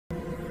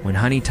When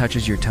honey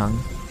touches your tongue,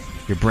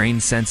 your brain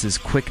senses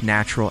quick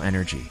natural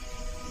energy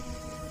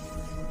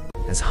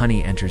as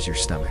honey enters your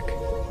stomach.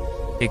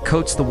 It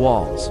coats the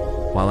walls,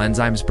 while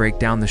enzymes break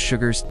down the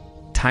sugars.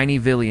 Tiny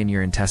villi in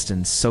your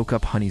intestines soak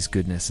up honey's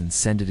goodness and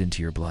send it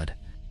into your blood.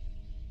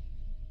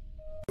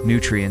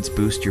 Nutrients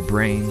boost your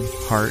brain,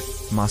 heart,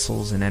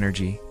 muscles, and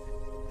energy.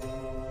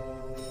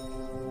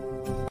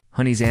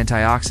 Honey's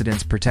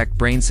antioxidants protect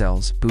brain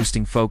cells,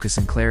 boosting focus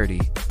and clarity.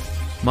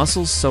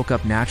 Muscles soak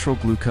up natural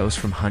glucose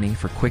from honey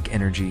for quick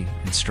energy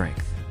and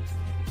strength.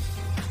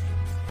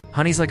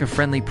 Honey's like a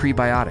friendly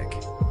prebiotic,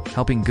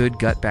 helping good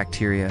gut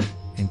bacteria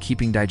and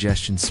keeping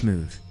digestion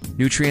smooth.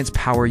 Nutrients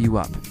power you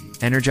up,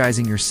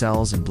 energizing your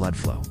cells and blood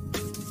flow.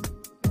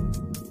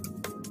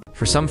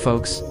 For some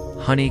folks,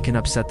 honey can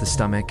upset the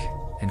stomach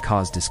and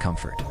cause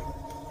discomfort.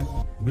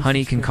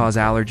 Honey can cause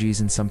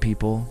allergies in some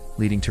people,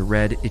 leading to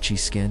red, itchy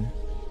skin.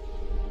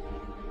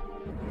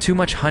 Too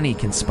much honey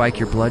can spike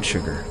your blood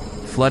sugar,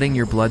 flooding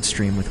your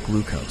bloodstream with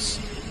glucose.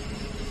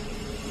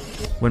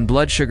 When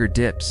blood sugar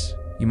dips,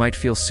 you might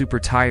feel super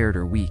tired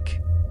or weak.